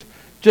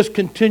just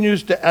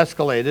continues to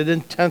escalate. It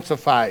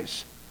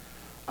intensifies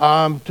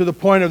to the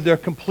point of their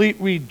complete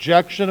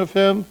rejection of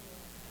him,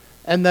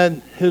 and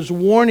then his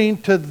warning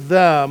to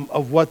them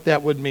of what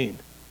that would mean.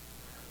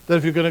 That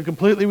if you're going to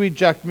completely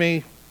reject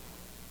me,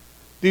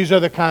 these are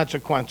the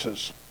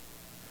consequences.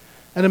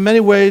 And in many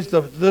ways,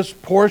 this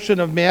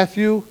portion of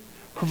Matthew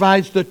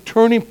provides the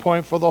turning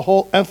point for the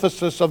whole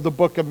emphasis of the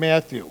book of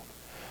Matthew.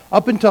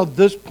 Up until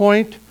this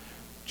point,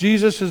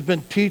 Jesus has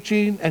been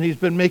teaching and he's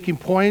been making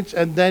points,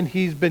 and then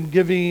he's been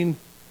giving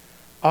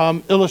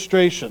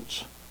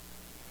illustrations.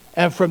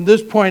 And from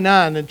this point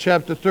on, in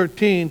chapter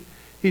 13,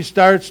 he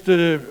starts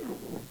to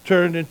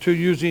turn into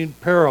using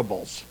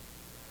parables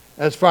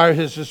as far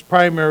as his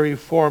primary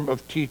form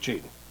of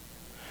teaching.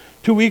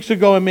 2 weeks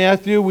ago in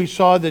Matthew, we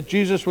saw that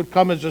Jesus would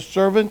come as a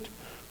servant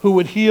who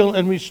would heal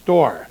and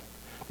restore.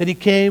 That he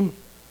came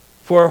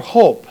for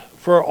hope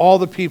for all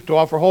the people, to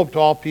offer hope to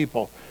all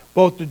people,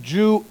 both the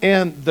Jew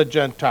and the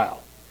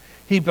Gentile.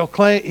 He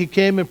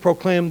came and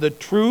proclaimed the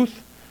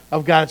truth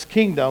of God's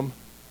kingdom,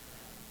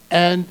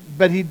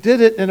 but he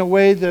did it in a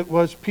way that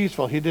was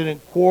peaceful. He didn't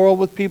quarrel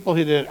with people.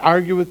 He didn't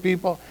argue with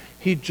people.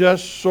 He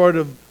just sort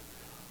of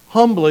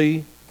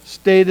humbly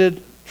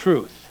stated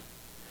truth.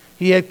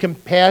 He had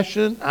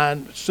compassion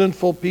on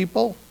sinful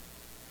people,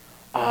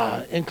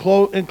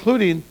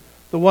 including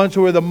the ones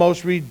who were the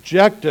most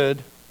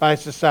rejected by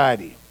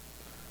society.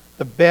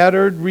 The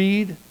battered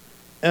reed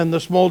and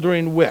the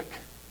smoldering wick.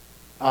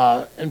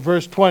 In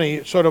verse 20,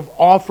 it sort of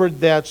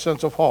offered that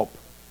sense of hope.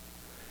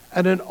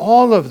 And in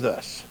all of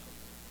this,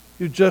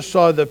 you just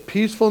saw the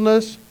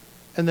peacefulness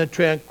and the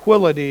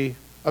tranquility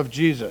of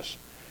Jesus.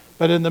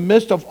 But in the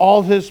midst of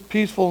all his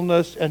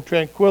peacefulness and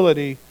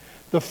tranquility,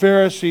 the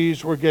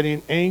Pharisees were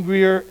getting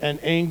angrier and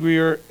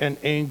angrier and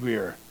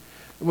angrier,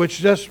 which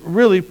just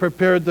really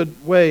prepared the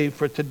way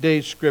for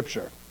today's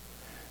scripture.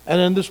 And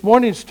in this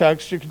morning's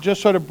text, you can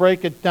just sort of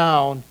break it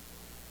down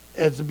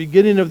as the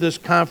beginning of this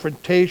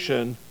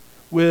confrontation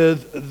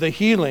with the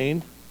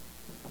healing,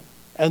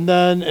 and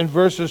then in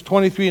verses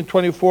 23 and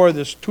 24,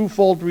 this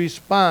twofold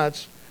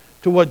response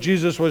to what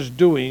Jesus was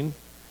doing,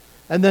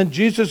 and then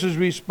Jesus'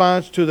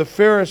 response to the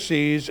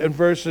Pharisees in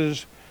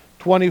verses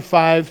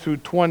 25 through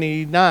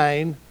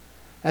 29,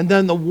 and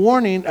then the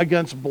warning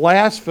against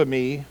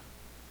blasphemy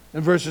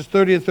in verses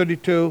 30 and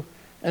 32,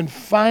 and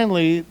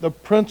finally the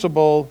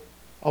principle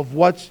of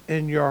what's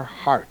in your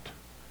heart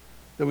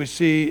that we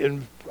see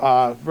in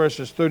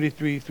verses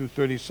 33 through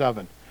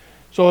 37.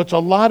 So it's a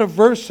lot of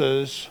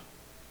verses,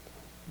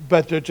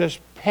 but they're just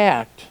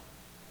packed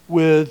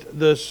with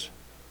this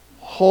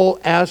whole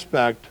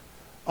aspect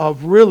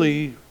of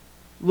really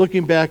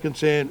looking back and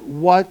saying,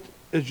 what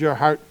is your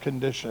heart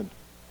condition?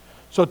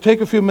 So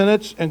take a few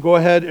minutes and go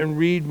ahead and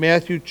read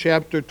Matthew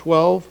chapter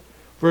 12,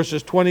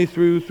 verses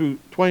 22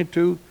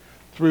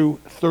 through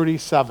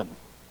 37.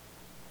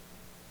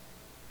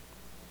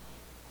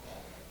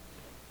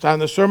 It's on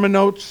the sermon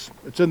notes.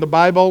 It's in the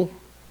Bible.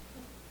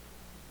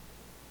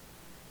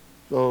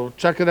 So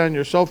check it on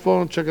your cell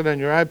phone, check it on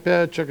your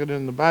iPad, check it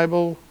in the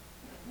Bible,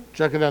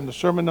 check it on the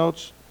sermon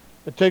notes.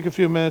 But take a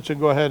few minutes and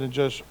go ahead and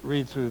just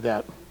read through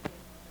that.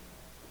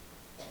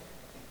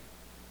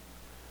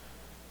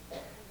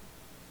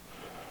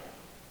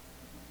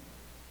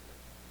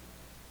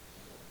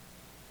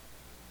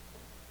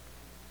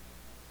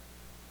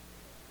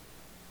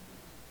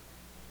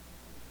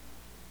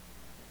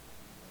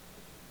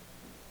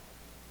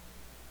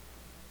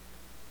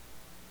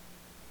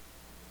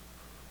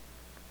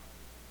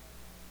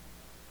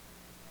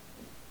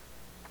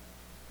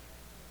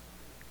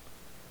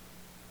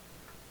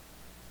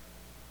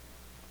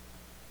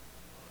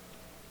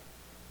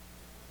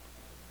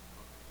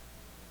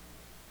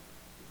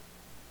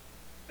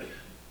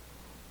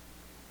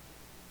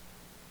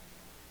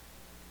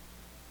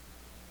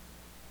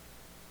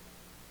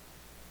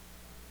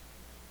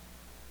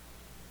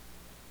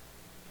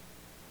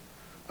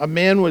 A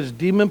man who was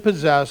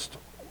demon-possessed,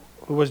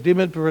 was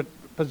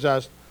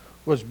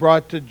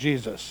brought to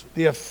Jesus.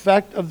 The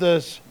effect of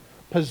this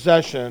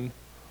possession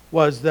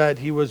was that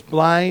he was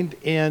blind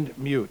and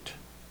mute.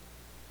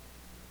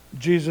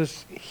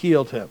 Jesus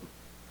healed him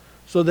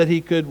so that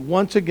he could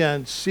once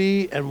again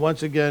see and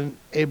once again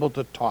able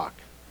to talk.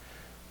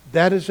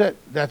 That is it.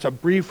 That's a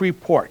brief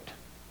report.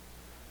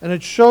 And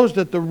it shows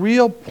that the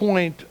real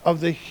point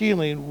of the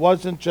healing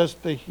wasn't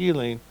just the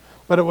healing,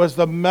 but it was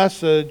the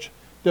message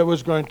that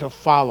was going to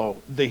follow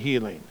the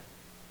healing.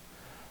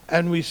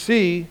 And we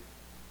see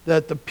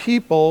that the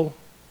people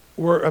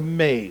were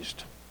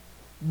amazed,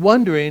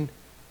 wondering,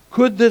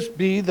 could this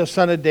be the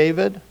son of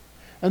David?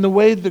 And the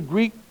way the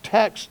Greek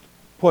text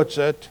puts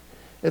it,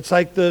 it's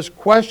like this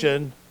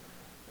question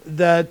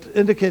that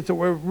indicates that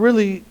we're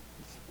really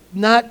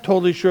not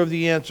totally sure of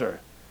the answer.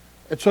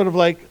 It's sort of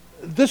like,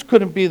 this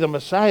couldn't be the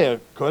Messiah,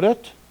 could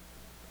it?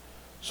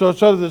 So it's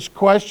sort of this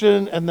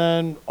question and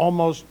then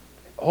almost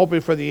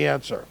hoping for the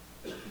answer.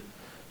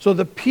 So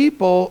the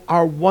people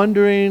are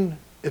wondering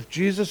if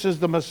Jesus is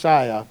the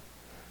Messiah,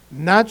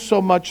 not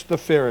so much the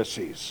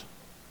Pharisees.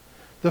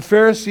 The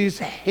Pharisees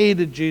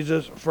hated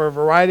Jesus for a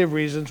variety of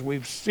reasons.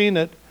 We've seen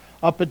it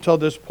up until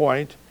this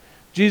point.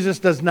 Jesus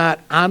does not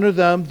honor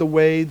them the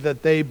way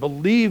that they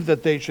believe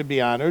that they should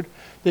be honored.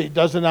 He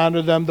doesn't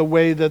honor them the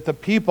way that the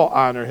people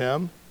honor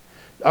him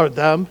or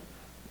them.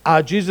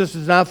 Jesus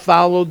does not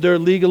follow their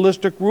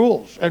legalistic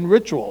rules and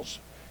rituals.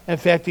 In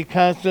fact, he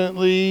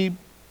constantly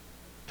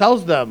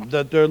tells them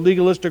that their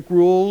legalistic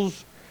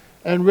rules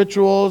and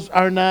rituals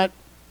are not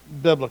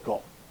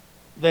biblical.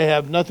 They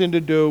have nothing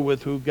to do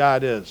with who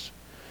God is.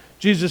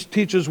 Jesus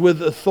teaches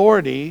with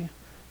authority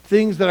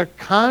things that are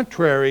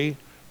contrary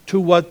to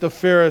what the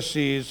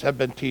Pharisees have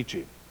been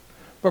teaching.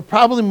 But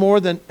probably more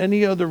than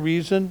any other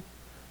reason,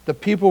 the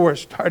people were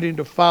starting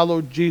to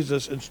follow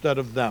Jesus instead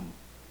of them.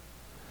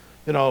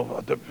 You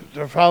know,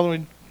 they're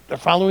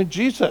following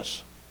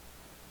Jesus.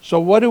 So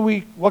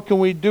what can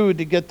we do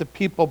to get the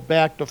people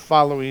back to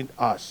following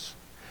us?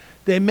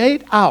 They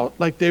made out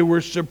like they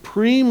were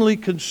supremely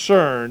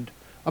concerned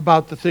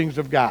about the things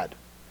of God.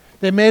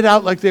 They made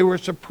out like they were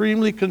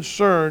supremely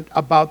concerned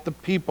about the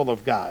people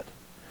of God.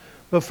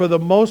 But for the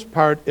most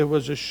part, it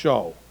was a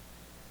show.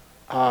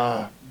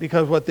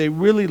 Because what they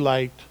really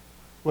liked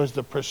was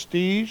the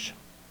prestige,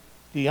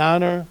 the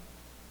honor,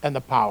 and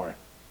the power.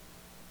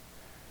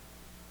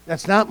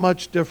 That's not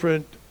much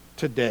different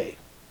today.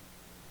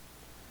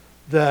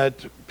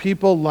 That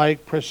people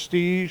like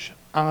prestige,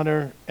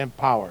 honor, and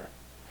power.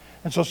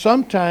 And so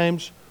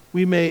sometimes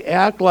we may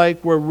act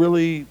like we're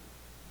really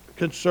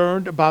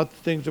concerned about the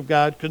things of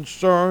God,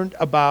 concerned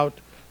about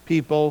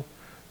people,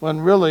 when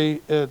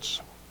really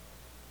it's,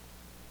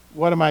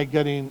 what am I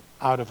getting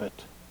out of it?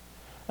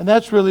 And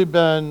that's really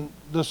been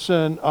the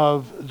sin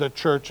of the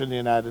church in the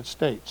United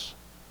States.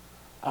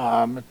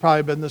 It's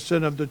probably been the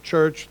sin of the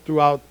church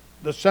throughout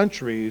the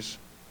centuries,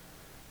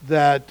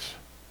 that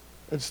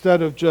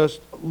instead of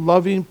just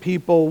loving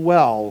people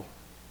well,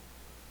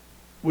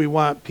 we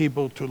want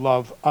people to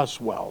love us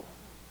well.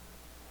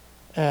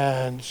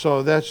 And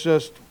so that's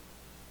just,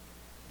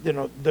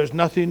 there's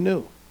nothing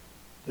new.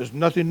 There's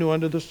nothing new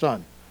under the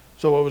sun.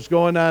 So what was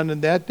going on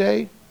in that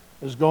day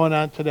is going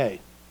on today.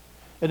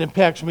 It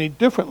impacts me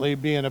differently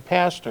being a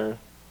pastor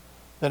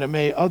than it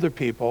may other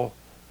people,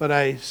 but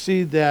I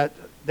see that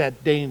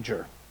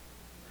danger.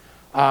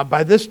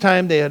 By this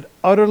time, they had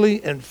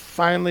utterly and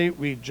finally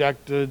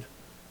rejected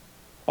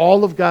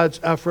all of God's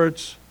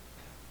efforts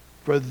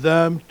for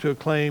them to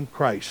claim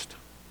Christ,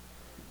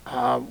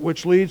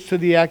 which leads to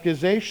the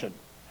accusation.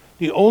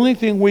 The only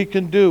thing we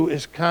can do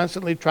is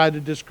constantly try to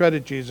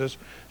discredit Jesus.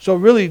 So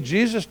really,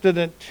 Jesus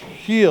didn't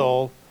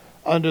heal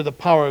under the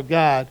power of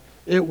God.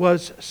 It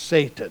was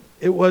Satan.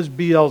 It was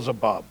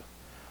Beelzebub,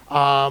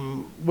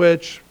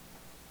 which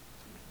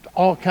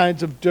all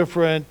kinds of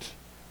different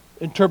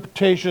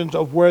interpretations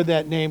of where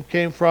that name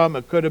came from.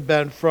 It could have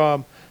been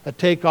from a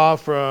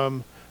takeoff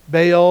from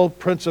Baal,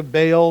 Prince of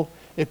Baal.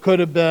 It could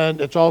have been,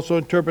 it's also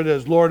interpreted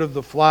as Lord of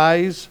the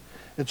Flies.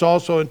 It's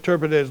also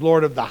interpreted as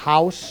Lord of the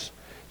House.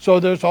 So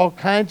there's all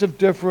kinds of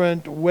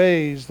different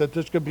ways that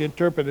this could be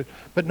interpreted.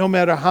 But no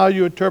matter how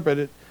you interpret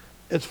it,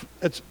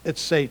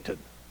 it's Satan.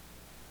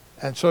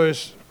 And so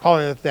he's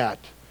calling it that.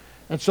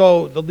 And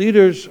so the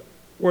leaders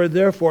were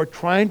therefore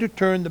trying to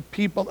turn the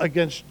people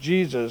against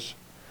Jesus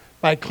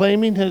by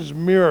claiming his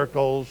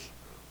miracles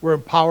were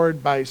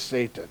empowered by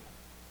Satan.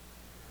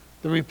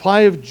 The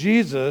reply of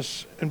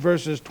Jesus in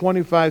verses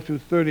 25 through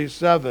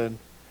 37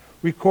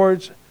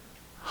 records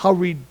how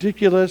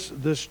ridiculous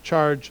this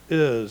charge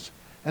is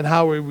and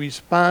how he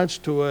responds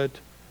to it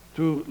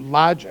through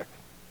logic.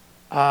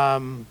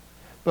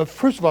 But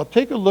first of all,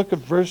 take a look at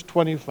verse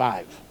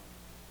 25.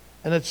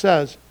 And it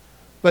says,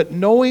 "But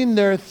knowing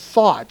their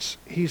thoughts,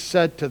 he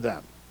said to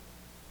them."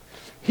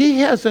 He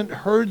hasn't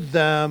heard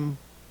them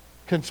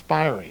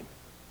conspiring.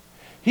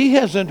 He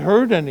hasn't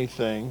heard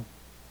anything.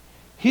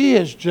 He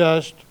is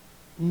just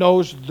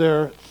knows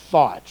their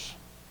thoughts.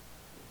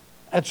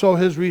 And so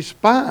his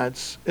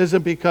response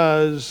isn't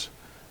because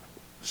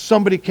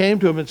somebody came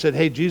to him and said,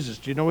 "Hey, Jesus,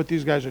 do you know what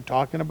these guys are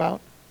talking about?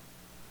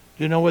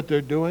 Do you know what they're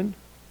doing?"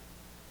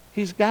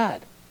 He's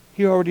God.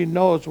 He already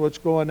knows what's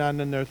going on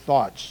in their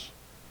thoughts.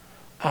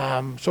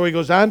 So he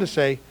goes on to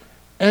say,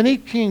 "Any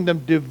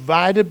kingdom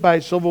divided by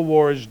civil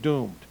war is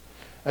doomed.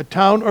 A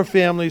town or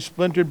family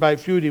splintered by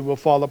feuding will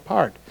fall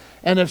apart.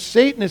 And if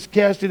Satan is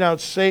casting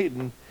out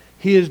Satan,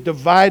 he is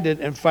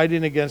divided and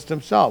fighting against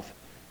himself.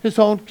 His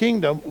own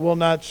kingdom will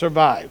not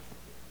survive."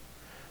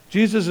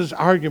 Jesus'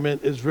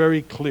 argument is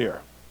very clear.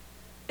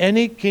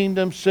 Any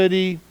kingdom,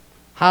 city,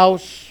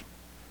 house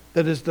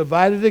that is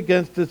divided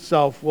against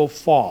itself will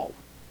fall.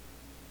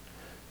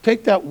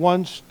 Take that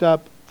one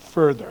step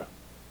further.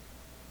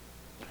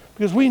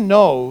 Because we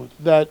know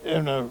that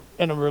in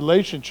a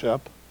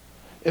relationship,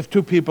 if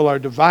two people are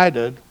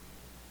divided,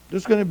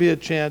 there's going to be a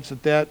chance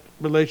that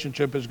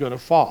relationship is going to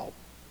fall.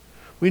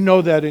 We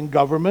know that in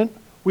government.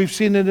 We've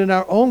seen it in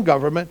our own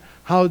government,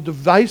 how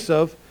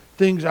divisive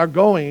things are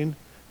going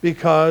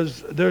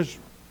because there's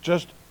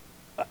just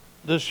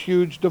this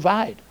huge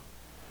divide.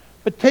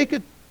 But take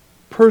it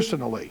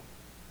personally.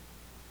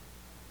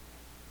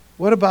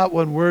 What about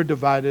when we're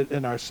divided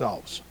in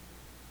ourselves?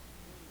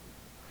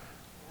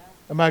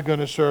 Am I going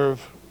to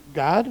serve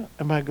God?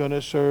 Am I going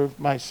to serve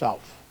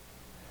myself?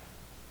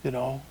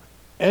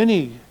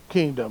 Any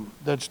kingdom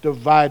that's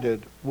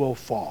divided will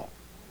fall.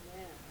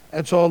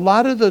 And so a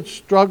lot of the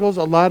struggles,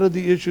 a lot of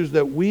the issues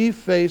that we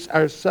face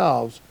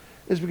ourselves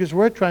is because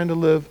we're trying to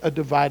live a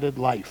divided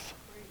life.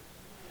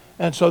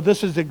 And so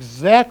this is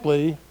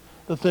exactly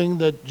the thing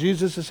that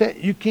Jesus is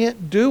saying. You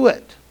can't do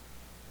it.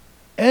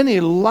 Any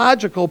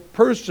logical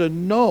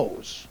person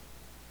knows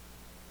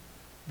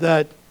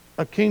that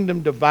a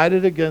kingdom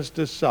divided against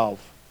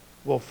itself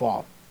will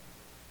fall.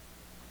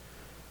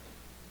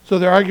 So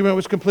their argument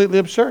was completely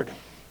absurd.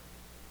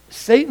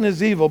 Satan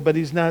is evil, but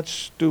he's not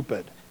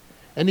stupid.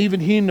 And even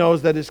he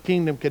knows that his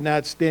kingdom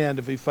cannot stand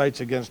if he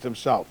fights against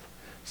himself.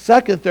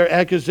 Second, their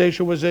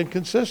accusation was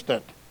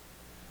inconsistent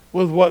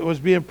with what was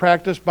being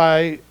practiced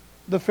by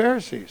the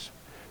Pharisees.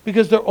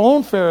 Because their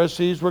own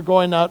Pharisees were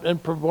going out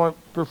and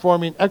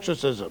performing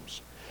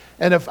exorcisms.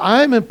 And if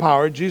I'm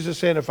empowered, Jesus is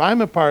saying, if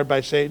I'm empowered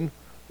by Satan,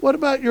 what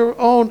about your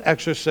own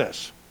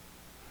exorcists?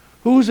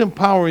 Who's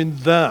empowering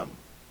them?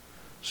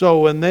 So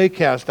when they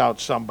cast out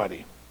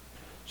somebody.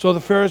 So the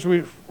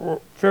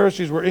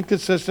Pharisees were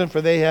inconsistent,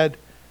 for they had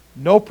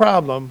no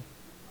problem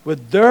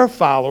with their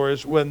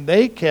followers when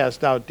they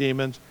cast out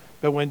demons,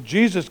 but when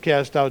Jesus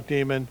cast out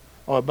demons,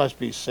 it must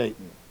be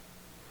Satan.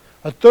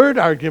 A third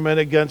argument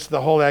against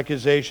the whole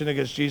accusation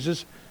against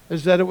Jesus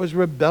is that it was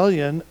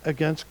rebellion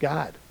against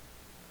God.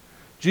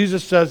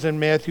 Jesus says in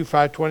Matthew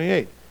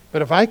 5:28,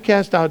 but if I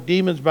cast out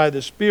demons by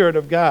the Spirit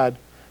of God,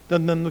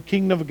 then the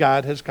kingdom of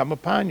God has come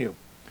upon you.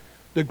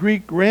 The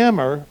Greek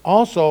grammar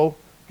also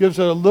gives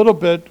it a little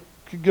bit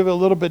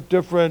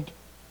different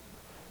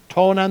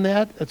tone on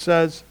that. It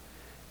says,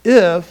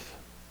 if,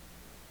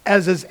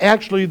 as is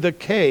actually the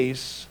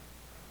case,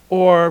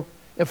 or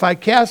if I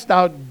cast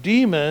out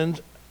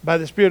demons by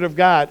the Spirit of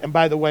God, and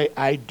by the way,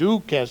 I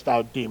do cast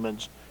out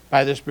demons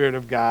by the Spirit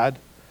of God,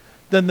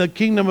 then the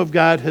kingdom of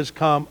God has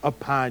come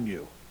upon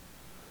you.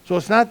 So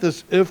it's not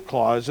this if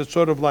clause. It's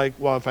sort of like,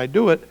 well, if I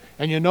do it,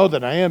 and you know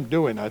that I am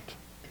doing it,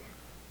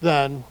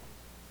 then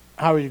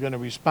how are you going to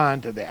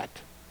respond to that?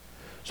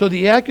 So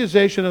the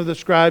accusation of the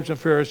scribes and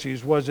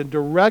Pharisees was in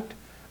direct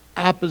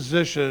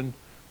opposition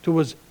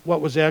to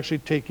what was actually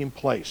taking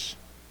place.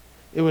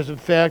 It was, in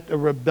fact, a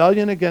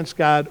rebellion against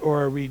God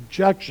or a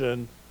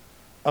rejection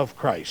of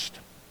Christ.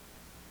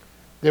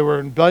 They were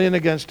in rebellion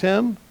against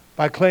him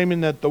by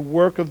claiming that the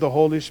work of the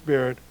Holy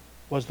Spirit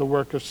was the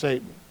work of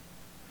Satan.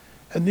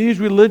 And these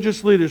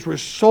religious leaders were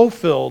so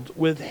filled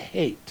with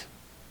hate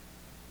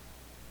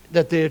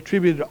that they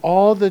attributed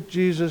all that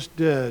Jesus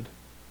did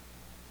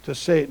to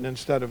Satan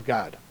instead of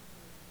God.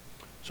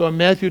 So in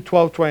Matthew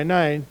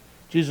 12:29,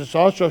 Jesus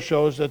also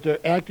shows that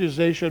their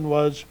accusation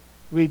was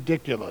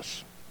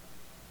ridiculous.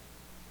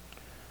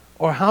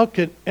 Or how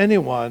can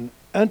anyone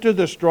enter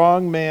the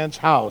strong man's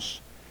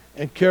house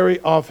and carry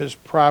off his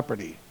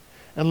property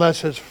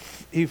unless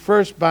he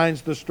first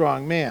binds the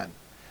strong man,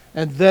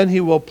 and then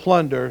he will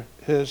plunder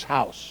his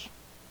house?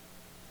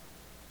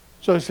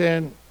 So he's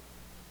saying,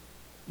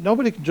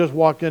 nobody can just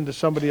walk into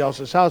somebody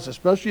else's house,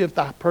 especially if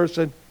the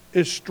person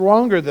is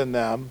stronger than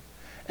them,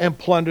 and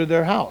plunder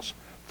their house.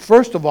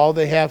 First of all,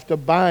 they have to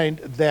bind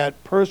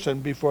that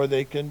person before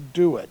they can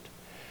do it.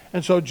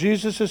 And so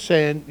Jesus is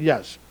saying,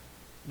 yes,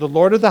 the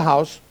Lord of the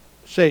house,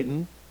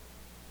 Satan,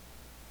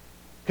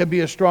 can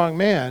be a strong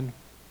man,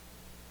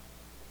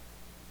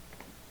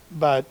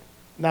 but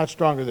not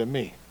stronger than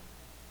me.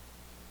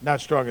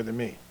 Not stronger than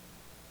me.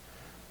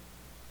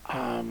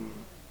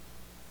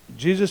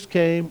 Jesus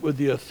came with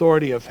the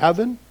authority of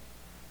heaven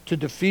to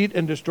defeat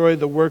and destroy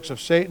the works of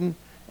Satan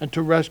and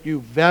to rescue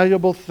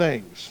valuable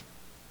things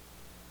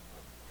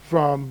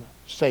from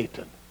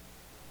Satan.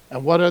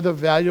 And what are the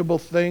valuable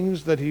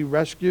things that he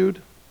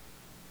rescued?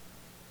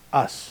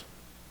 Us.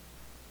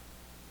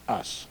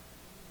 Us.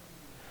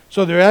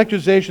 So their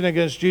accusation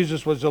against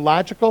Jesus was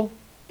illogical,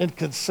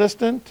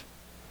 inconsistent,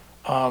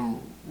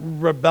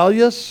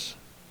 rebellious,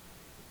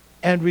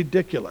 and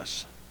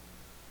ridiculous.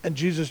 And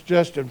Jesus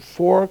just in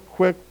 4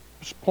 quick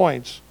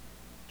points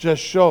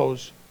just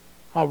shows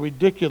how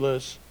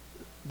ridiculous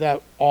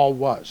that all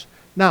was.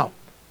 Now,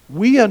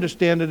 we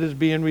understand it as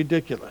being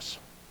ridiculous.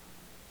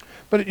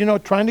 But,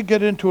 trying to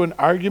get into an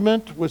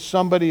argument with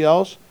somebody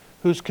else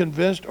who's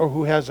convinced or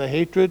who has a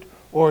hatred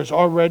or is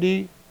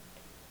already,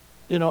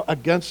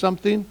 against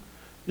something,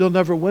 you'll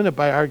never win it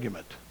by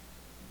argument.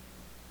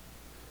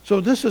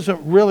 So this isn't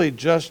really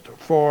just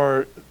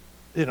for,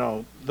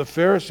 the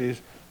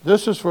Pharisees.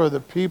 This is for the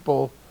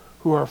people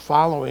who are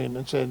following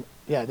and saying,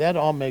 yeah, that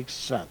all makes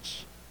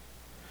sense.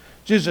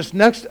 Jesus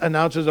next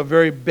announces a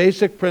very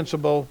basic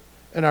principle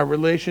in our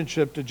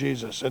relationship to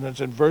Jesus, and it's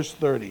in verse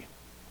 30.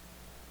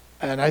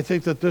 And I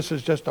think that this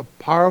is just a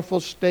powerful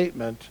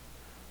statement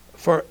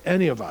for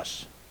any of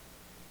us.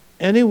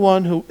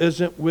 Anyone who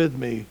isn't with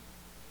me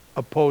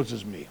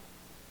opposes me.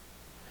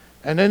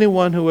 And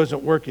anyone who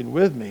isn't working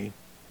with me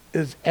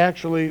is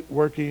actually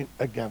working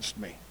against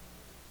me.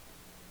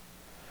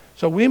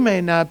 So we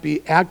may not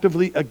be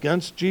actively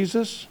against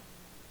Jesus,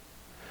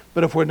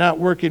 but if we're not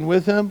working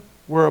with him,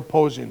 we're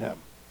opposing him.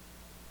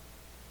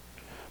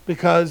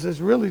 Because it's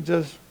really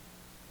just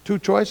two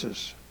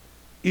choices.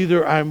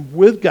 Either I'm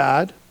with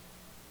God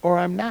or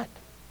I'm not.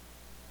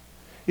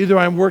 Either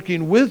I'm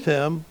working with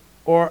him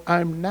or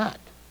I'm not.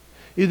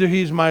 Either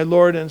he's my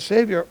Lord and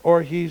Savior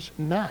or he's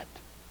not.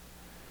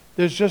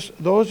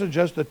 Those are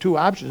just the two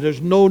options.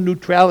 There's no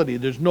neutrality.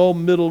 There's no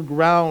middle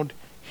ground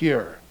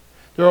here.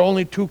 There are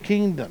only two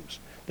kingdoms,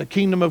 the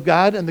kingdom of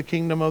God and the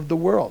kingdom of the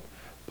world.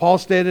 Paul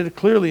stated it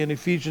clearly in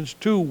Ephesians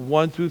 2,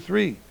 1 through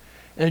 3.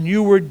 And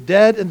you were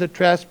dead in the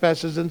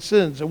trespasses and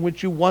sins in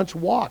which you once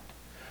walked,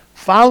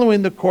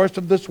 following the course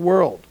of this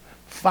world,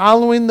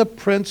 following the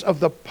prince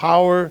of the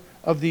power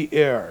of the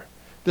air,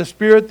 the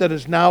spirit that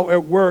is now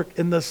at work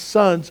in the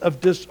sons of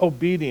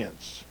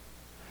disobedience,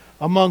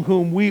 among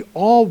whom we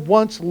all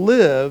once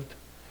lived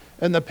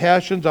in the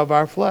passions of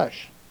our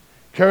flesh,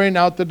 carrying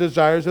out the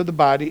desires of the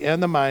body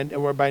and the mind,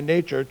 and were by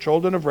nature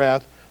children of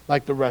wrath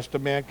like the rest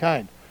of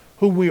mankind,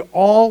 whom we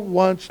all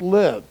once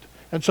lived.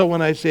 And so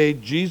when I say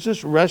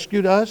Jesus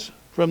rescued us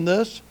from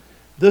this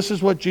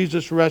is what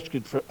Jesus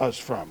rescued us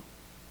from.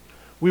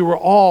 We were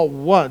all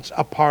once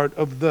a part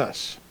of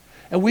this.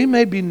 And we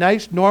may be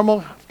nice,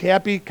 normal,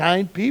 happy,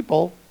 kind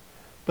people,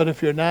 but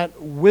if you're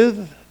not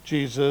with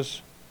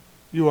Jesus,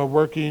 you are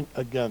working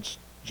against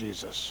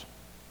Jesus.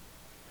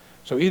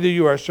 So either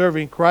you are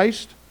serving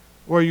Christ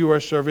or you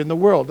are serving the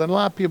world. And a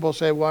lot of people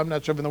say, well, I'm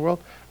not serving the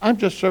world. I'm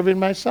just serving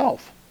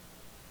myself.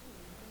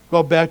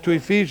 Go back to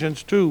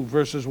Ephesians 2,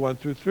 verses 1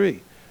 through 3,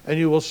 and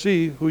you will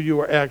see who you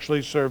are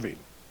actually serving.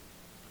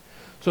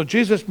 So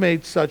Jesus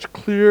made such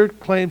clear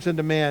claims and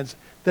demands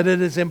that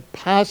it is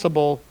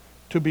impossible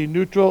to be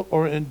neutral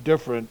or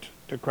indifferent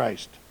to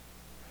Christ.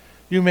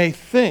 You may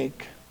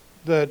think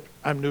that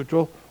I'm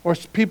neutral, or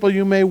people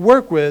you may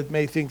work with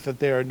may think that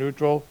they are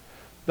neutral,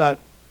 but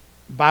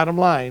bottom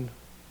line,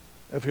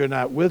 if you're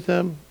not with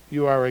him,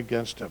 you are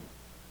against him.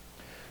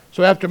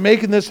 So after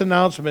making this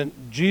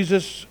announcement,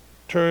 Jesus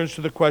turns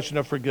to the question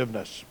of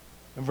forgiveness.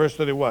 In verse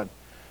 31,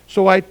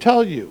 so I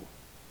tell you,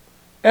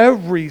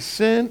 every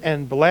sin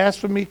and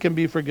blasphemy can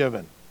be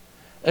forgiven,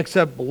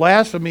 except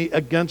blasphemy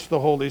against the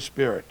Holy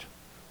Spirit,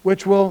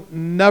 which will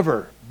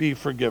never be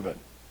forgiven.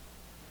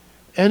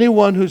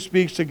 Anyone who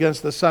speaks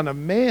against the Son of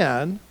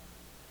Man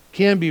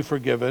can be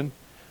forgiven,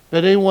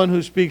 but anyone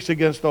who speaks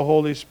against the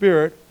Holy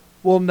Spirit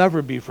will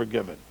never be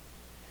forgiven,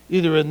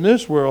 either in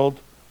this world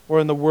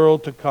or in the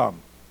world to come.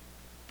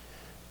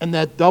 And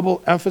that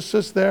double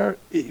emphasis there,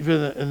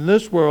 even in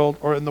this world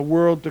or in the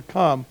world to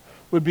come,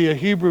 would be a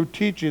Hebrew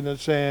teaching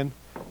that's saying,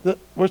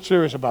 we're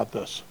serious about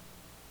this.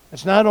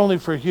 It's not only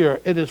for here,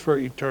 it is for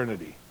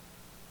eternity.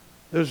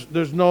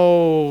 There's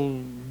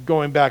no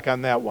going back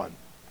on that one.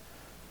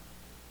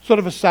 Sort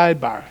of a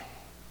sidebar.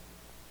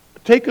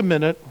 Take a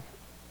minute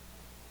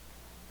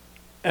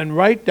and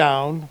write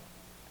down,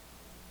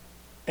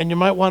 and you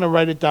might want to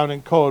write it down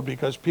in code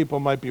because people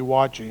might be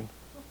watching,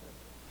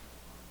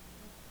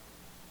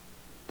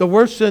 the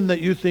worst sin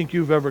that you think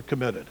you've ever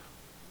committed.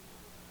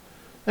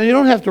 And you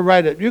don't have to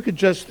write it. You could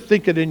just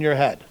think it in your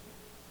head.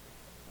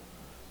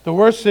 The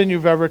worst sin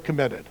you've ever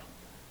committed.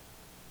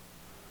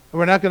 And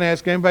we're not going to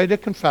ask anybody to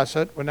confess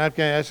it. We're not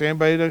going to ask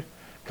anybody to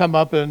come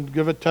up and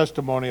give a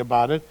testimony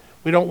about it.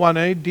 We don't want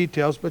any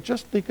details, but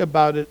just think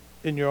about it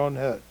in your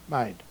own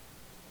mind.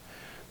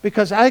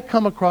 Because I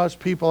come across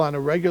people on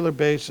a regular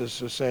basis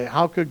who say,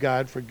 how could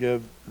God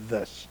forgive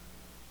this?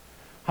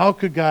 How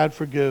could God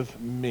forgive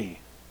me?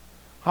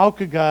 How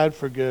could God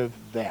forgive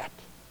that?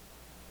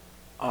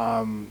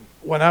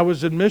 When I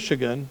was in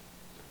Michigan,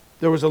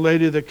 there was a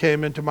lady that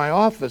came into my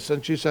office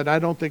and she said, I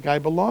don't think I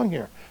belong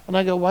here. And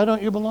I go, why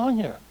don't you belong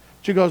here?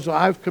 She goes, well,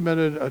 I've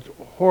committed a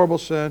horrible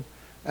sin,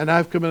 and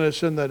I've committed a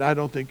sin that I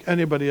don't think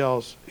anybody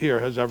else here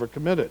has ever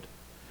committed.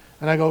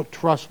 And I go,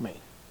 trust me.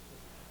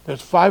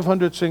 There's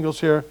 500 singles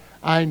here.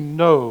 I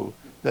know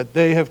that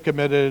they have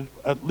committed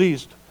at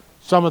least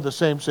some of the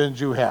same sins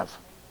you have.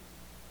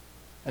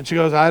 And she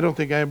goes, I don't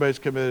think anybody's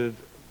committed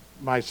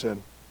my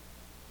sin.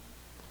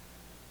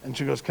 And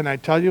she goes, can I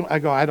tell you? I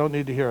go, I don't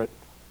need to hear it.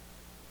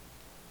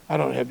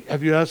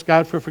 Have you asked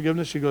God for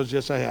forgiveness? She goes,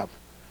 yes, I have.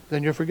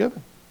 Then you're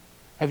forgiven.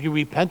 Have you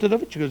repented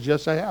of it? She goes,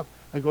 yes, I have.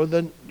 I go,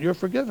 then you're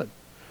forgiven.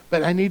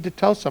 But I need to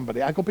tell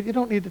somebody. I go, but you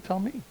don't need to tell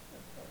me.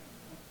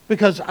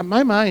 Because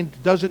my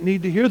mind doesn't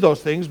need to hear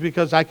those things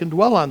because I can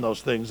dwell on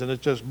those things and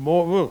it's just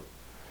more.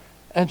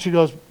 And she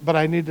goes, but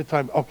I need to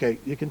tell him. Okay,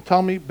 you can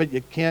tell me, but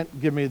you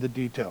can't give me the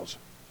details.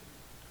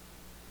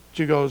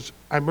 She goes,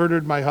 I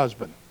murdered my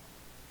husband.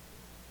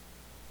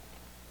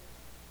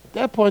 At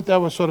that point, that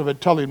was sort of a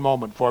telling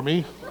moment for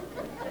me.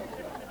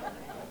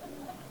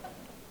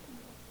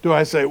 Do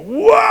I say,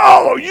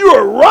 whoa, you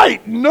are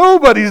right.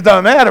 Nobody's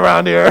done that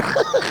around here.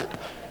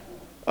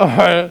 All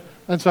right.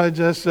 And so I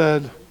just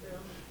said,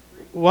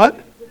 what?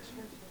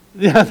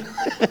 Yeah.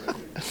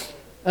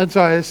 And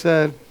so I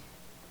said,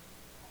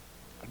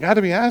 I got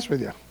to be honest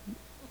with you.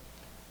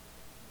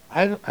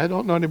 I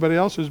don't know anybody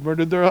else who's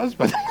murdered their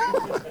husband.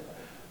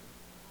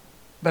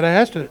 But I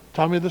asked her,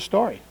 tell me the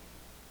story.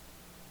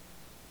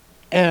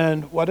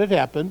 And what had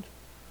happened,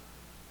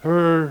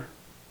 her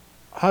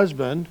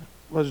husband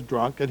was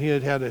drunk, and he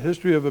had had a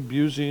history of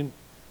abusing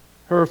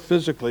her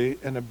physically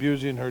and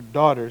abusing her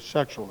daughter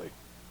sexually.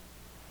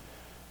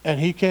 And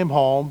he came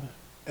home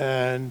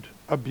and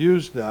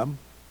abused them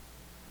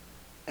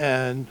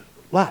and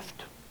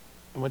left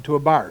and went to a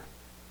bar.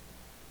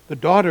 The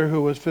daughter,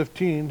 who was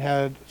 15,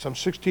 had some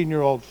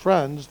 16-year-old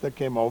friends that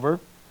came over,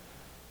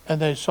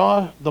 and they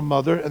saw the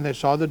mother and they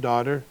saw the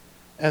daughter,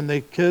 and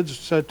the kids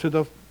said to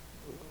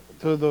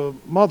the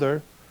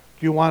mother,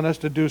 "Do you want us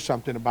to do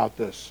something about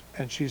this?"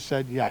 And she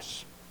said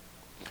yes.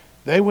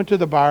 They went to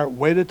the bar,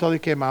 waited till he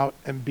came out,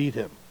 and beat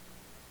him.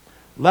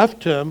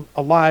 Left him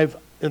alive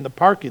in the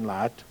parking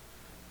lot,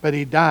 but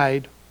he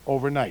died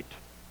overnight.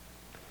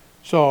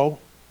 So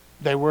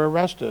they were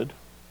arrested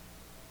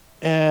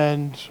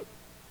and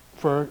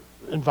for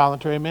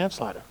involuntary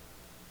manslaughter.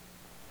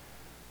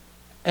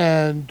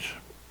 And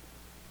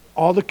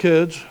all the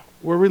kids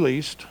were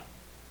released,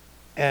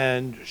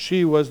 and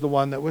she was the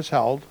one that was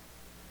held,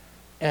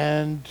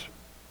 and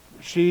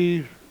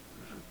she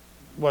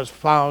was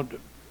found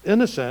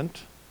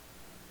innocent.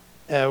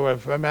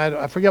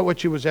 I forget what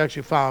she was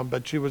actually found,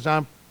 but she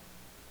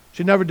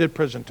never did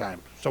prison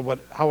time,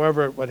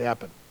 however it would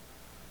happen.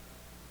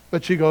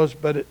 But she goes,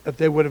 but if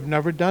they would have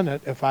never done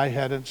it if I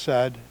hadn't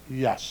said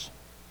yes.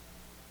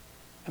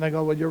 And I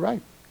go, well, you're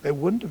right. They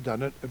wouldn't have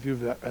done it if you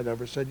had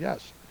ever said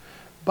yes.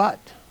 But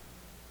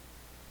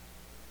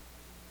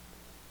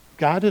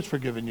God has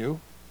forgiven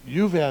you.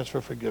 You've asked for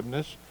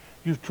forgiveness.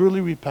 You've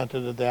truly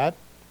repented of that.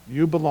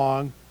 You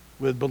belong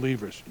with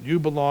believers. You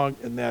belong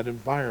in that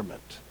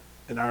environment,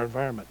 in our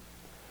environment.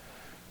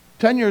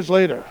 10 years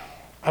later,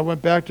 I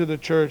went back to the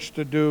church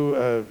to do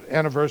an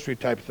anniversary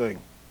type thing.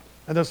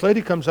 And this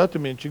lady comes up to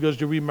me and she goes,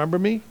 "Do you remember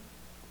me?"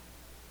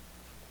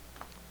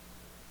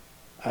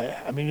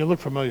 I mean, you look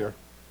familiar.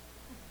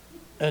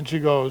 And she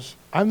goes,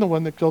 "I'm the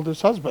one that killed her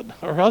husband."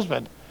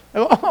 I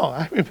go, "Oh,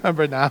 I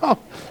remember now."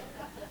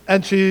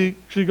 And she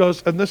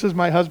goes, "And this is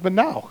my husband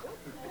now."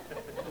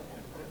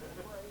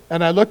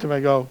 And I looked at him, I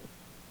go,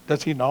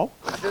 "Does he know?"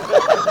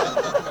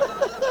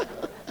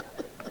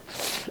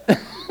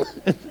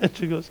 And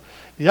she goes,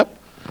 "Yep."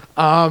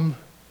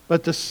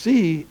 But to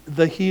see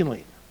the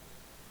healing.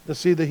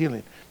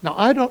 Now,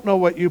 I don't know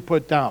what you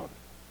put down.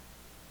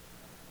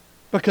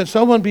 But can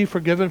someone be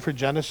forgiven for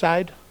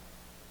genocide?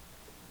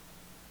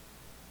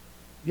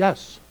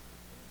 Yes.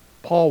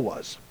 Paul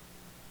was.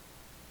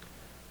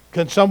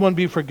 Can someone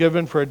be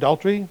forgiven for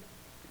adultery?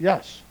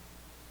 Yes.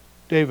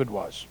 David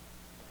was.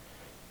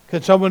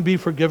 Can someone be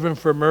forgiven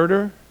for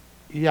murder?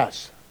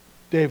 Yes.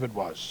 David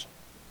was.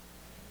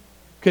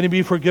 Can he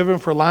be forgiven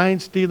for lying,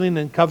 stealing,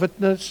 and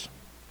covetousness?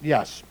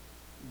 Yes.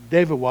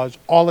 David was,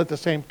 all at the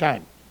same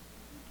time.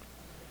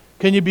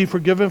 Can you be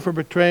forgiven for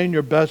betraying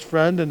your best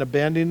friend and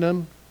abandoning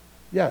them?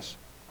 Yes.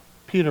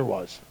 Peter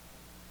was.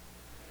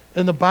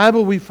 In the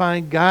Bible, we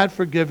find God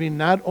forgiving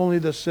not only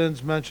the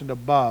sins mentioned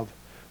above,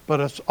 but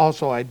it's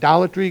also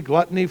idolatry,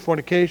 gluttony,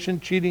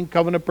 fornication, cheating,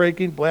 covenant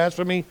breaking,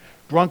 blasphemy,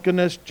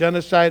 drunkenness,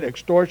 genocide,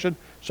 extortion,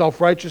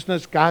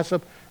 self-righteousness,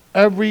 gossip,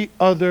 every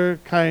other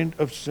kind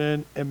of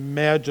sin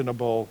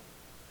imaginable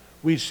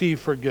we see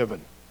forgiven.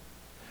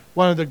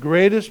 One of the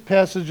greatest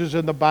passages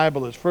in the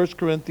Bible is 1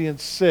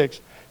 Corinthians 6,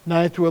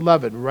 9 through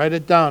 11. Write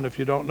it down if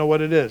you don't know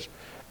what it is.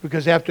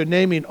 Because after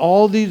naming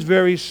all these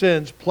very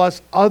sins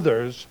plus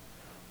others,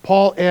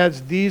 Paul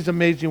adds these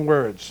amazing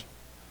words.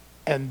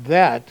 And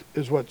that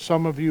is what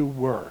some of you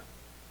were.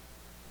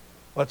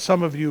 And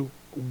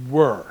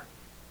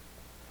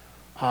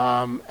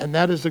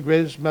that is the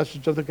greatest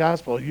message of the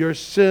gospel. Your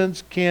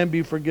sins can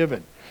be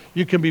forgiven.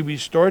 You can be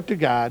restored to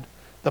God.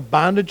 The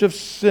bondage of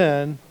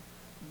sin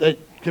that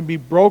can be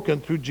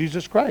broken through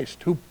Jesus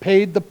Christ, who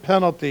paid the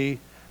penalty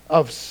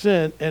of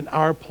sin in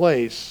our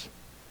place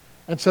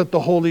and sent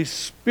the Holy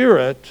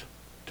Spirit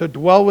to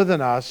dwell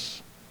within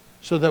us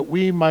so that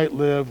we might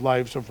live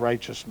lives of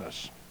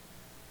righteousness.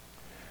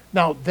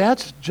 Now,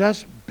 that's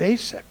just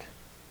basic.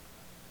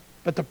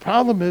 But the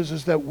problem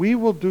is that we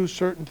will do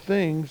certain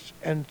things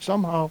and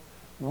somehow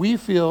we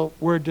feel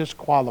we're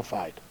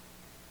disqualified.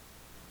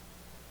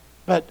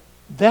 But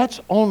that's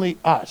only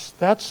us.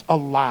 That's a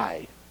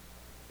lie.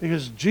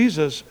 Because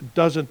Jesus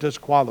doesn't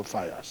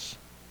disqualify us.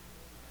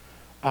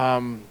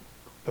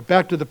 But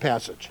back to the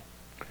passage.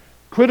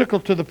 Critical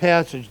to the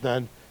passage,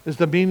 then, is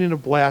the meaning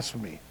of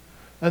blasphemy.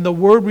 And the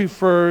word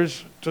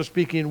refers to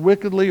speaking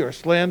wickedly or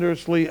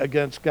slanderously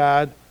against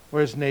God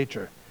or his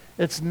nature.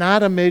 It's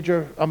not a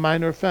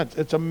minor offense.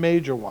 It's a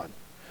major one.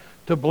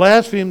 To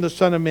blaspheme the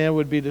Son of Man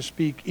would be to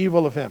speak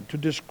evil of him, to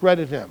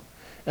discredit him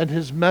and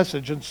his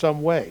message in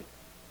some way.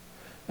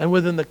 And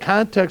within the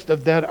context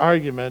of that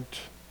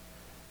argument,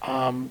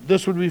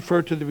 this would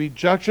refer to the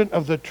rejection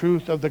of the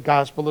truth of the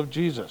gospel of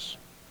Jesus.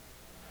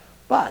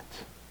 But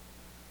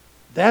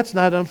that's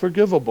not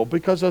unforgivable,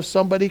 because if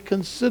somebody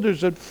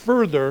considers it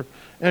further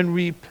and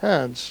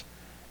repents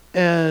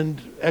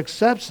and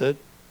accepts it,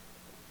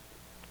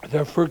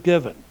 they're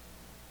forgiven.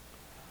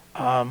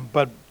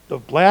 But the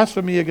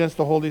blasphemy against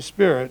the Holy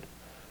Spirit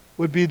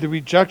would be the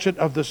rejection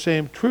of the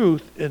same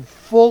truth in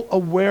full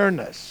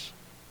awareness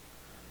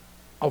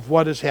of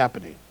what is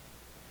happening.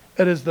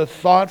 It is the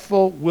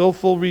thoughtful,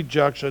 willful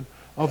rejection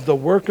of the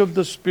work of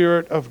the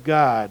Spirit of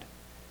God,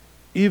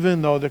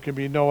 even though there can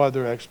be no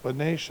other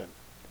explanation.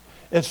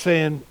 It's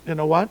saying, you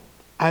know what?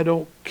 I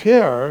don't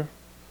care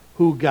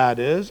who God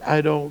is.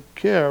 I don't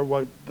care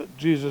what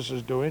Jesus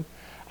is doing.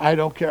 I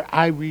don't care.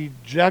 I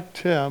reject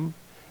him,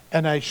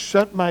 and I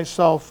shut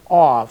myself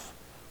off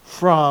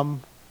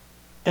from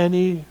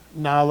any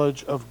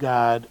knowledge of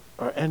God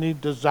or any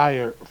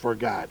desire for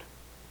God.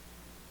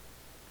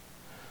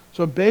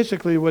 So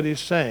basically what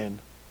he's saying,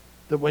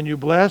 that when you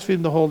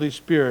blaspheme the Holy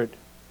Spirit,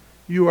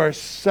 you are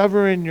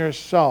severing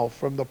yourself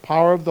from the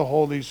power of the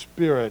Holy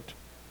Spirit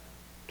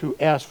to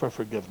ask for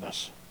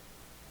forgiveness.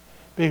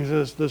 Because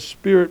it's the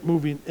Spirit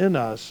moving in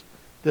us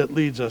that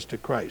leads us to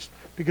Christ.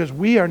 Because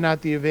we are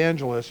not the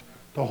evangelist,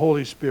 the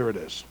Holy Spirit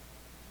is.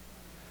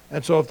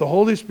 And so if the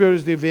Holy Spirit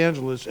is the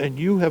evangelist and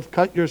you have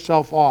cut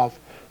yourself off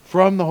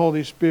from the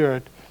Holy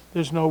Spirit,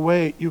 there's no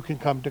way you can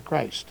come to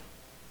Christ.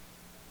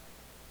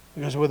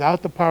 Because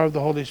without the power of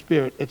the Holy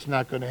Spirit, it's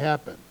not going to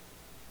happen.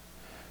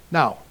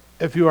 Now,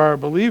 if you are a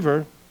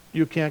believer,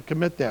 you can't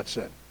commit that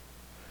sin.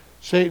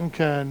 Satan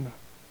can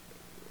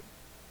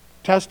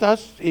test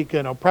us, he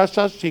can oppress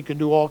us, he can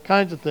do all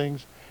kinds of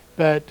things,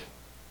 but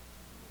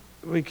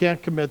we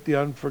can't commit the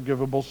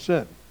unforgivable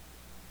sin.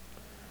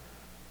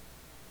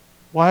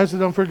 Why is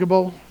it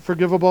unforgivable?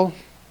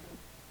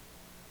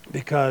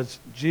 Because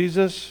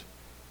Jesus,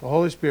 the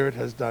Holy Spirit,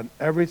 has done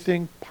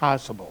everything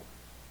possible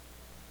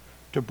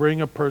to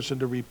bring a person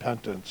to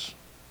repentance.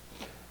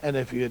 And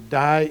if you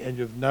die and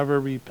you've never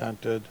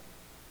repented,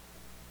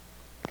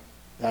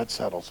 that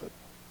settles it.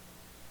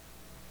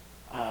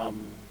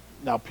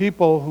 Now,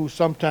 people who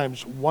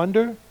sometimes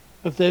wonder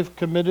if they've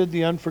committed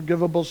the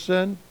unforgivable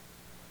sin,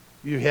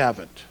 you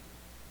haven't.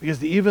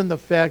 Because even the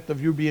fact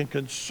of you being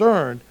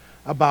concerned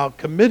about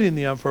committing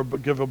the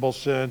unforgivable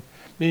sin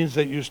means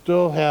that you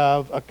still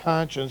have a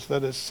conscience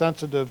that is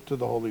sensitive to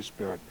the Holy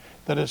Spirit,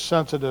 that is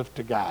sensitive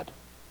to God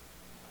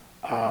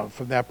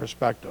from that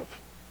perspective.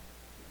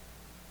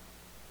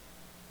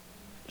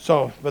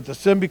 So, but the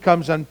sin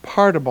becomes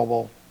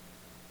unpardonable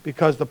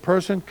because the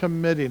person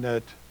committing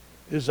it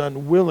is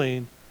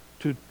unwilling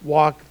to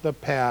walk the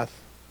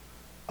path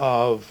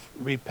of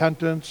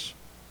repentance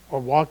or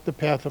walk the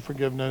path of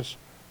forgiveness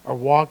or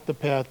walk the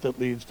path that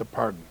leads to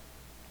pardon.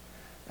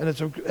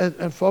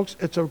 And folks,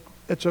 it's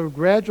a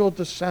gradual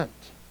descent.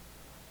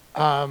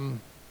 It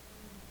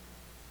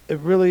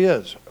really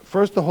is.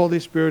 First, the Holy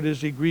Spirit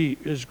is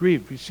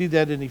grieved. We see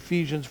that in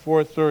Ephesians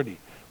 4:30,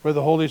 where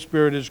the Holy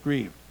Spirit is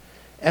grieved.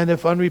 And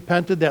if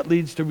unrepented, that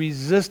leads to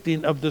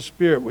resisting of the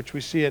Spirit, which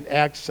we see in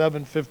Acts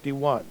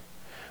 7:51.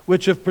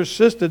 Which, if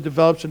persisted,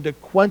 develops into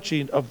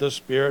quenching of the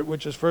Spirit,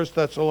 which is 1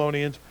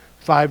 Thessalonians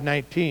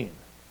 5:19.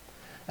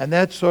 And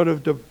that sort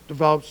of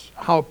develops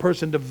how a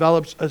person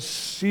develops a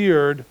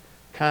seared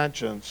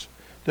conscience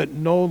that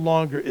no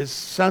longer is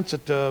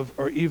sensitive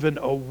or even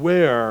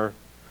aware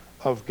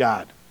of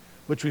God,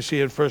 which we see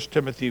in 1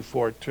 Timothy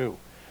 4:2.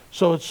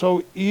 So it's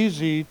so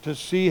easy to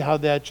see how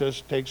that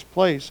just takes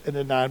place in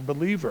a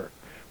non-believer,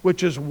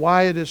 which is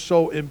why it is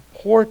so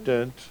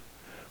important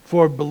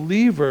for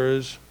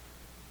believers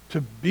to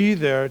be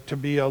there, to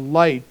be a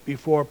light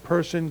before a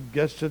person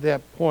gets to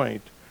that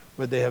point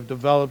where they have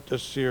developed a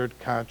seared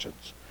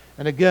conscience.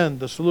 And again,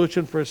 the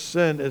solution for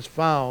sin is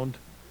found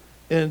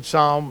in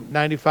Psalm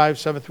 95,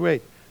 7 through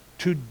 8.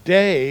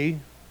 Today,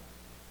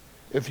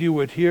 if you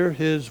would hear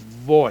his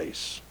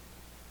voice,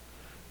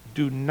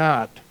 do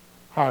not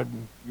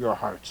harden your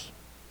hearts.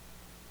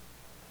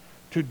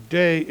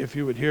 Today, if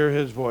you would hear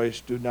his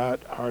voice, do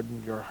not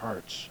harden your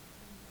hearts.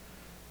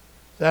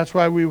 That's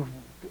why we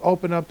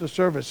open up the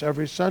service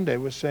every Sunday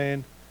with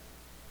saying,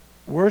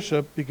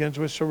 worship begins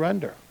with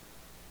surrender.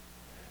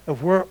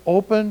 If we're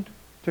open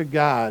to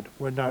God,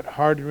 we're not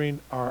hardening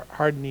our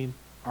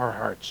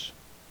hearts.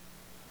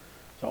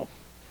 So,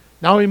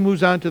 now he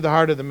moves on to the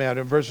heart of the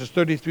matter in verses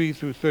 33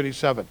 through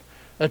 37.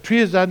 A tree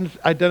is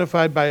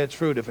identified by its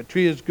fruit. If a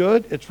tree is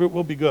good, its fruit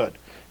will be good.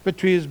 If a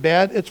tree is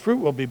bad, its fruit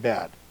will be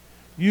bad.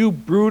 You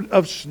brood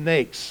of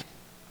snakes,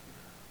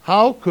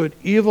 how could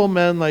evil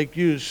men like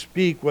you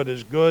speak what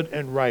is good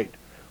and right?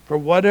 For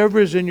whatever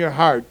is in your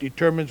heart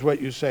determines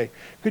what you say.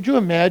 Could you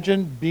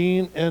imagine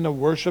being in a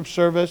worship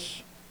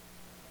service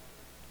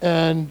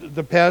and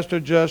the pastor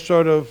just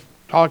sort of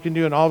talking to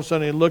you, and all of a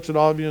sudden he looks at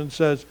all of you and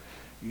says,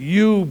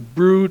 "You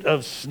brood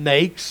of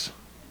snakes"?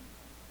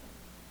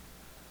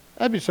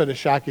 That'd be sort of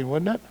shocking,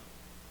 wouldn't it?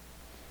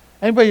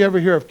 Anybody ever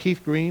hear of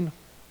Keith Green?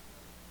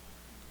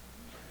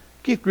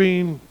 Keith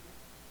Green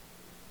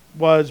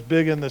was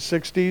big in the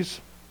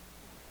 60s,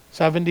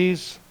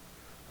 70s,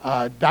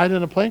 died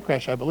in a plane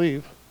crash, I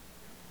believe.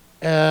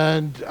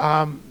 And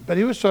but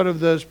he was sort of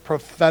this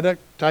prophetic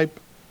type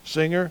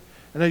singer.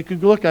 And you can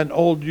look on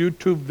old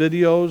YouTube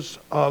videos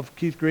of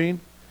Keith Green.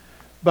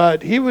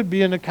 But he would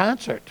be in a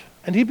concert,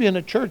 and he'd be in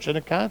a church in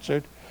a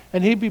concert,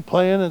 and he'd be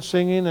playing and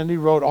singing, and he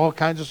wrote all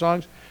kinds of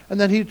songs. And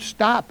then he'd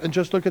stop and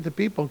just look at the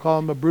people and call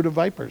them a brood of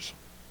vipers.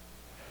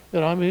 You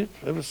know, I mean,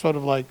 it was sort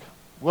of like,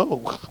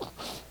 whoa,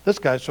 this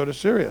guy's sort of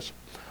serious.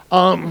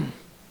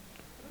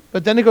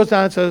 But then he goes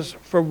on and says,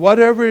 for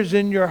whatever is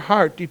in your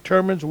heart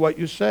determines what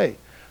you say.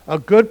 A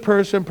good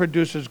person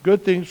produces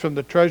good things from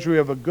the treasury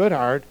of a good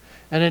heart,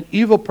 and an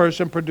evil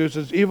person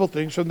produces evil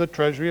things from the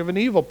treasury of an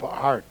evil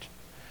heart.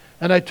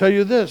 And I tell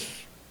you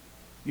this,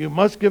 you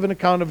must give an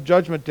account of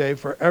judgment day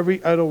for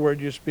every idle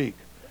word you speak.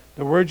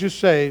 The words you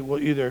say will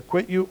either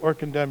acquit you or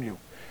condemn you.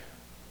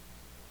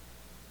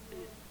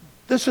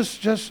 This is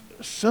just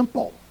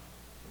simple.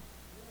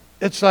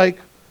 It's like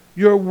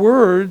your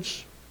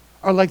words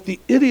are like the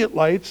idiot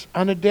lights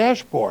on a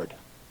dashboard.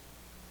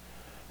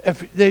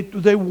 If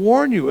they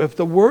warn you, if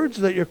the words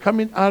that are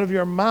coming out of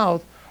your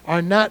mouth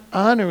are not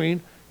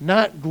honoring,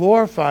 not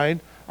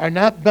glorifying, are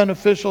not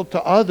beneficial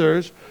to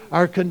others,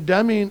 are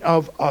condemning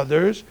of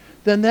others,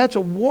 then that's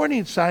a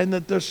warning sign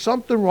that there's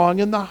something wrong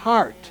in the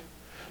heart.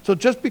 So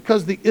just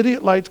because the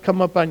idiot lights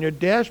come up on your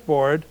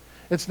dashboard,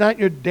 it's not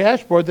your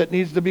dashboard that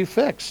needs to be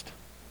fixed.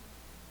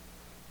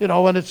 You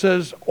know, when it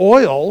says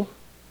oil,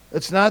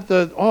 it's not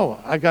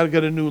I got to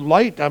get a new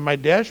light on my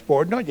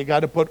dashboard. No, you got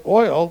to put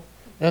oil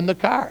in the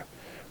car.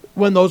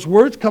 When those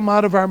words come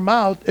out of our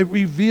mouth, it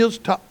reveals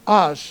to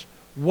us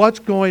what's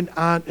going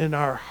on in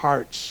our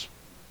hearts.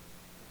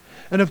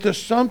 And if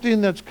there's something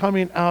that's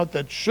coming out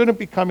that shouldn't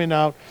be coming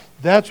out,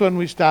 that's when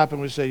we stop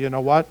and we say, you know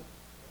what?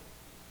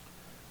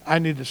 I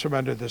need to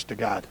surrender this to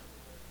God.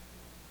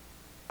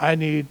 I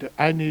need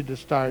to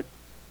start.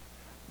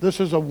 This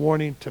is a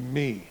warning to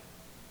me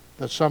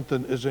that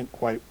something isn't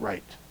quite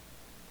right.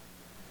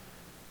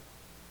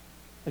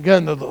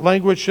 Again, the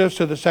language shifts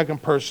to the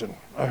second person.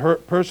 A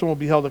person will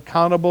be held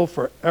accountable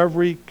for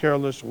every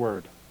careless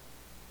word.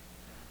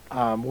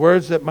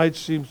 Words that might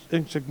seem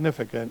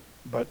insignificant,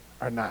 but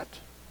are not.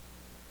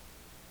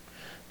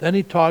 Then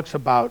he talks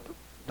about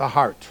the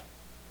heart.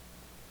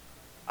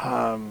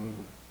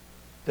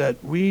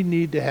 That we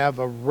need to have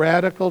a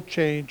radical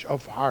change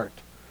of heart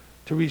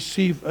to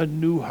receive a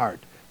new heart.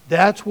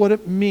 That's what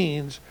it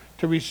means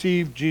to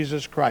receive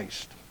Jesus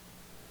Christ,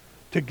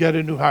 to get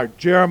a new heart.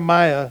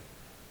 Jeremiah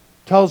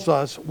tells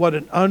us what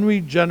an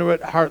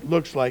unregenerate heart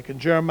looks like in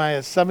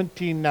Jeremiah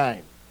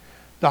 17:9.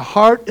 The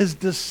heart is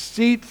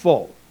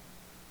deceitful.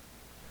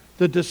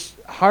 The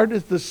heart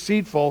is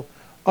deceitful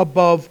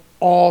above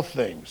all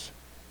things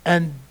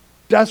and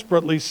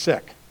desperately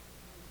sick.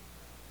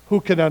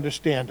 Who can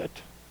understand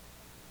it?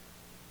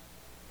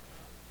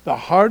 The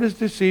heart is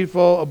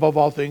deceitful above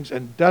all things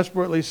and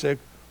desperately sick.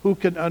 Who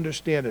can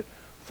understand it?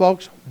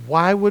 Folks,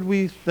 why would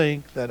we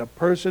think that a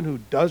person who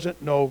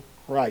doesn't know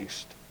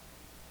Christ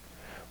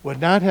would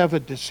not have a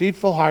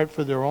deceitful heart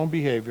for their own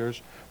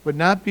behaviors, would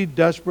not be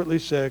desperately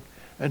sick,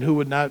 and who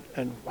would not,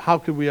 and how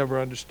could we ever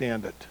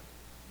understand it?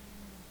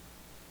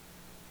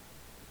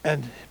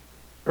 And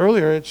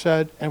earlier it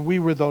said, and we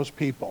were those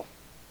people.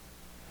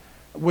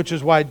 Which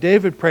is why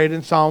David prayed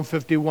in Psalm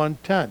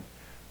 51:10.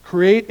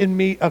 Create in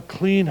me a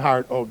clean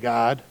heart, O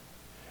God,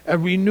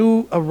 and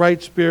renew a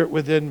right spirit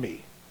within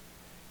me.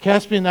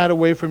 Cast me not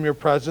away from your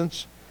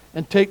presence,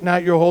 and take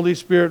not your Holy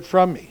Spirit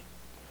from me.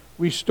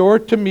 Restore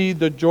to me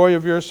the joy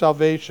of your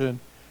salvation,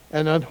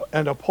 and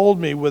uphold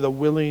me with a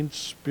willing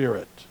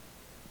spirit.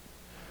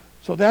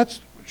 So that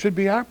should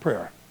be our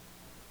prayer.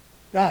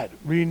 God,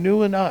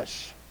 renew in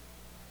us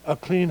a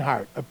clean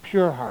heart, a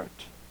pure heart.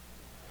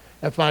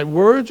 If my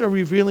words are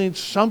revealing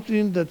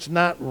something that's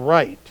not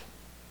right,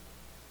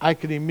 I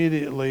can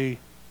immediately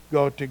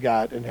go to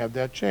God and have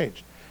that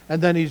changed.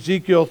 And then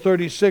Ezekiel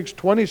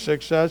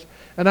 36:26 says,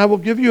 and I will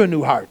give you a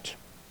new heart,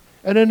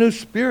 and a new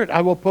spirit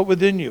I will put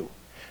within you.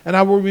 And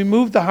I will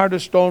remove the heart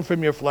of stone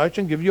from your flesh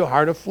and give you a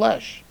heart of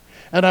flesh.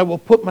 And I will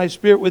put my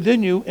spirit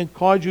within you and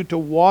cause you to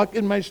walk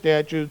in my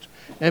statutes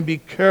and be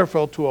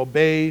careful to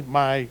obey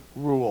my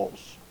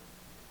rules.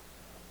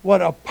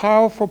 What a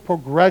powerful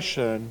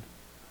progression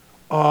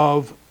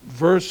of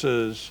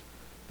verses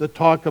that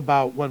talk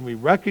about when we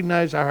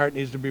recognize our heart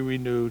needs to be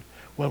renewed,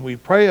 when we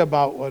pray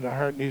about what our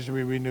heart needs to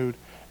be renewed,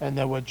 and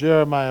then what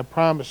Jeremiah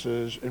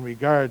promises in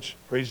regards,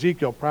 or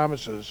Ezekiel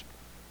promises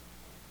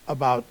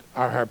about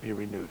our heart being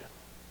renewed.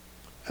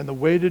 And the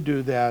way to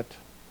do that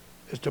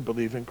is to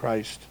believe in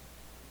Christ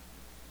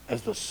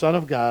as the Son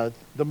of God,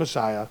 the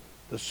Messiah,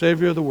 the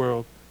Savior of the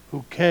world,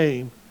 who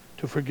came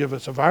to forgive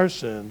us of our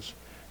sins,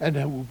 and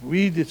who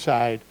we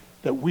decide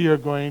that we are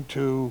going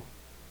to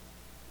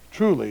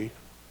truly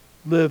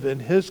live in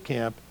his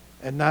camp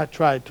and not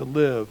try to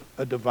live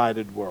a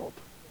divided world.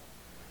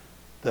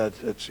 That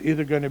it's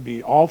either going to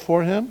be all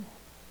for him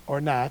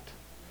or not.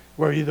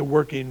 We're either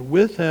working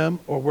with him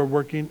or we're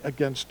working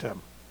against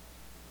him.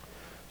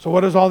 So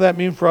what does all that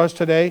mean for us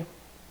today?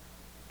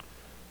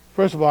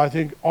 First of all, I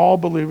think all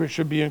believers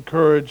should be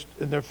encouraged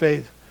in their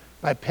faith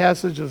by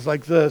passages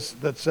like this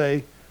that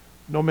say,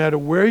 no matter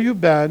where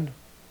you've been,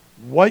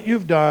 what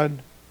you've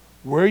done,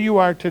 where you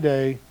are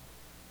today,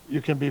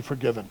 you can be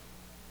forgiven.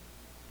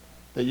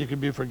 That you can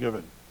be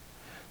forgiven.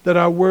 That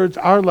our words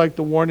are like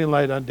the warning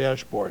light on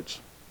dashboards.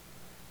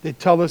 They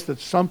tell us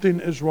that something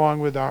is wrong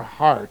with our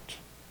heart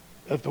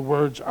if the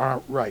words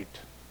aren't right.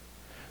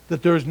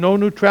 That there is no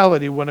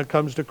neutrality when it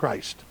comes to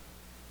Christ.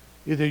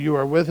 Either you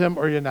are with him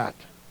or you're not.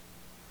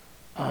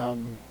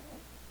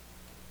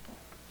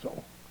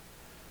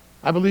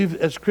 I believe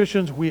as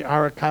Christians we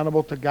are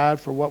accountable to God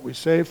for what we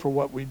say, for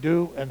what we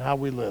do, and how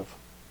we live.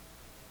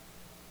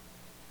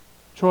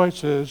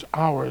 Choice is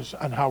ours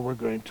on how we're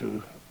going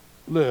to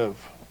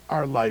live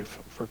our life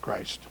for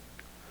Christ.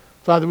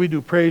 Father, we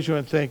do praise you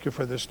and thank you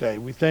for this day.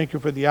 We thank you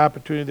for the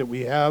opportunity that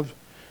we have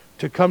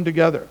to come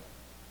together.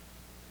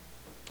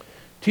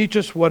 Teach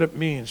us what it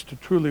means to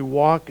truly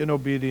walk in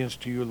obedience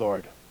to you,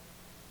 Lord.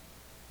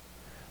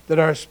 That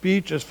our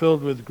speech is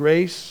filled with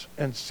grace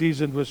and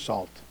seasoned with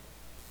salt.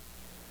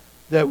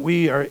 That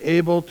we are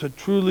able to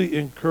truly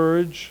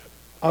encourage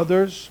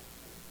others.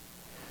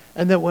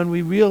 And that when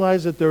we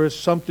realize that there is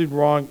something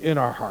wrong in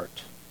our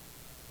heart,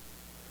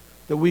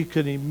 that we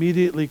can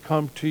immediately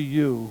come to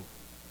you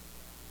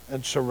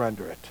and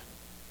surrender it.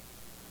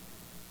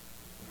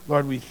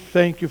 Lord, we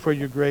thank you for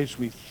your grace.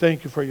 We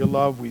thank you for your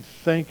love. We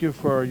thank you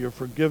for your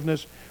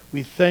forgiveness.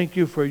 We thank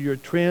you for your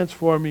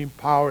transforming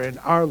power in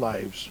our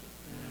lives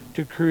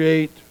to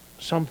create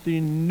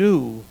something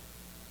new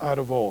out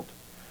of old,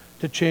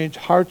 to change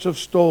hearts of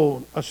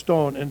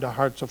stone into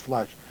hearts of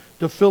flesh,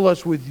 to fill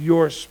us with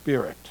your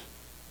Spirit,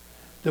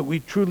 that we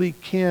truly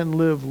can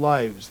live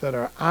lives that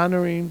are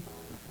honoring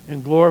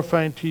and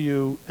glorifying to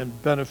you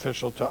and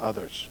beneficial to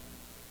others.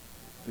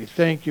 We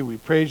thank you, we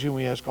praise you, and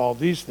we ask all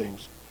these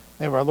things in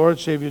the name of our Lord and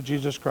Savior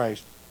Jesus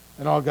Christ.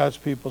 And all God's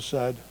people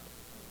said,